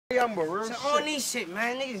I'm real shit. On these shit,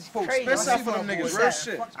 man. Niggas Pook, crazy. especially for them niggas, real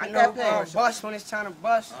shit. I know who gonna bust when it's time to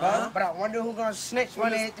bust, but I wonder who gonna snitch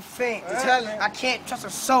when they hit the fence. I can't trust a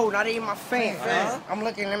soul, not even my fam. I'm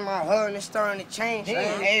looking in my hood and it's starting to change.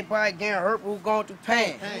 Everybody getting hurt, who going through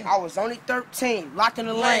pain. I was only 13, locked in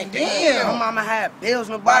the lane. My mama had bills,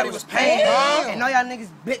 nobody was paying. And all y'all niggas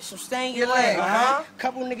bitch, so stay in your lane.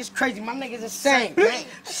 Couple niggas crazy, my niggas insane.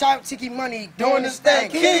 Sharp Tiki Money doing this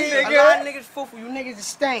thing. A lot of niggas fool, you niggas is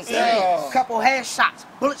stank. Couple headshots,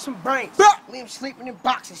 bullets and brains. Leave them sleeping in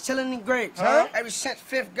boxes, chilling in graves. Ever since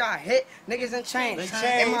fifth got hit, niggas ain't changed.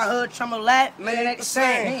 In my hood, Trummer lab, man, it ain't the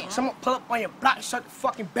same. Someone pull up on your block and start the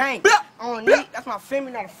fucking bang. On me, that's my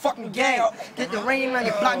family, not a fucking gang. Get the ring on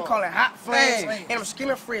your block and call it hot flames. And I'm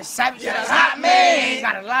screaming for a savage, that's hot man.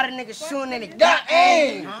 Got a lot of niggas shooting and they got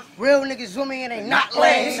aim. Real niggas zooming and they not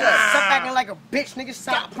lame. Stop acting like a bitch, niggas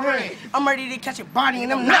stop praying. I'm ready to catch a body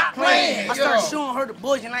and I'm not playing. I started shooting her the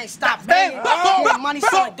boys and I ain't stopped banging. Money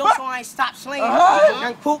selling dope so I ain't stopped slinging.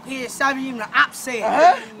 Young Pook here, savage, even the ops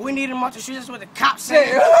said. We need him out to shoot us what the cops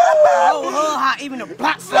said. Oh, how even the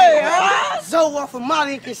block said. Zoe off of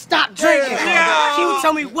Molly and can stop drinking. She would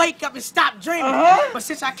tell me wake up and stop dreaming. But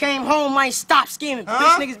since I came home, I ain't stopped scheming.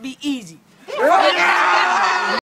 Bitch niggas be easy.